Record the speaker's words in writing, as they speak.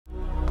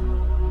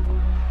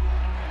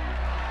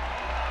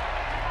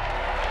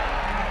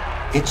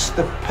It's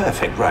the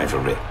perfect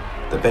rivalry,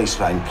 the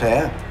baseline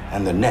player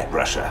and the net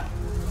rusher.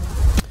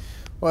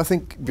 Well, I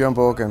think Bjorn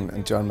Borg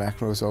and John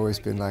McEnroe has always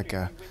been like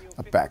a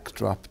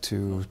backdrop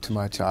to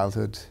my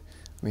childhood.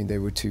 I mean, they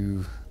were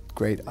two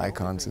great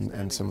icons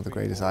and some of the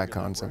greatest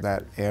icons of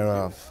that era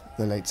of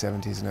the late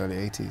 70s and early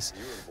 80s.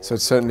 So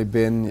it's certainly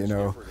been, you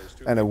know,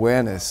 an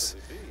awareness,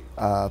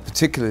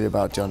 particularly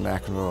about John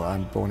McEnroe.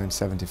 I'm born in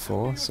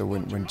 '74, so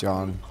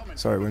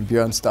when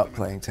Bjorn stopped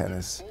playing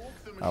tennis,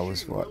 I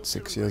was, what,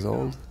 6 years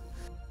old?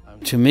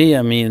 To me,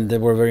 I mean, they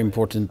were very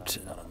important.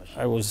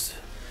 I was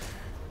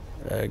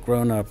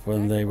grown up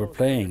when they were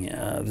playing.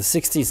 The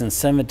 60s and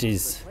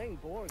 70s,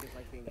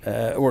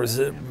 or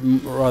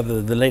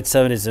rather the late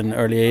 70s and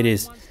early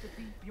 80s,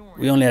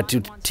 we only had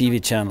 2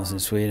 TV channels in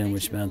Sweden,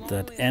 which meant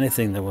that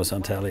anything that was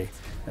on telly,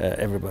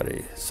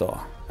 everybody saw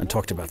and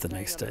talked about the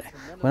next day.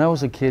 When I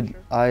was a kid,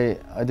 I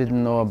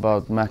didn't know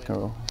about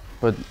McEnroe,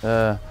 but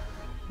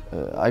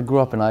I grew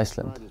up in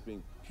Iceland,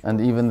 and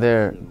even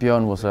there,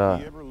 Bjorn was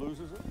a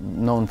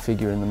known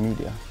figure in the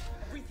media,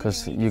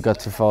 because you got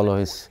to follow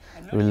his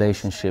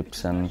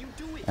relationships and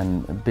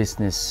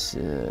business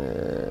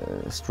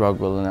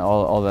struggle and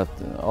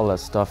all that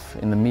stuff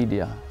in the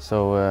media.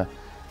 So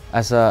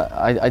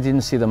I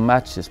didn't see the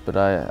matches, but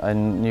I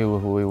knew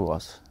who he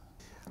was.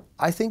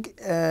 I think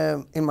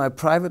in my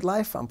private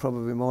life I'm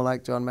probably more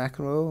like John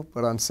McEnroe,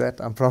 but on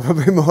set I'm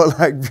probably more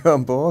like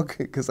Bjorn Borg,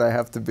 because I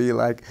have to be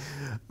like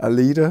a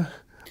leader.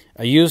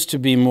 I used to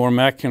be more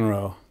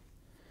McEnroe,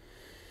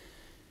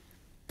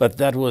 but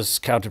that was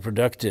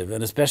counterproductive,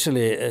 and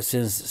especially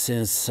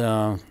since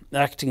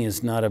acting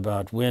is not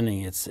about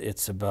winning,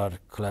 it's about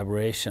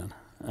collaboration,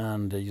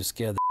 and you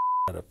scare the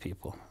out of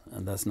people,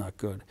 and that's not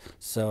good.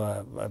 So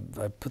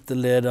I put the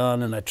lid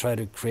on and I try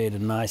to create a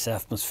nice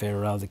atmosphere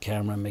around the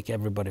camera and make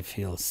everybody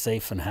feel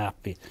safe and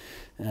happy,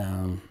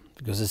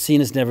 because the scene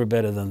is never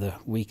better than the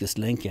weakest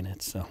link in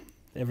it, so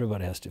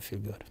everybody has to feel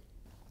good.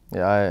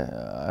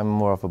 Yeah, I'm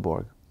more of a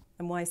Borg.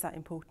 And why is that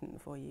important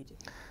for you?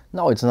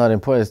 No, it's not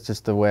important, it's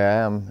just the way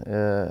I am.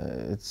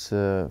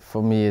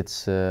 For me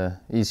it's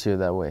easier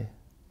that way.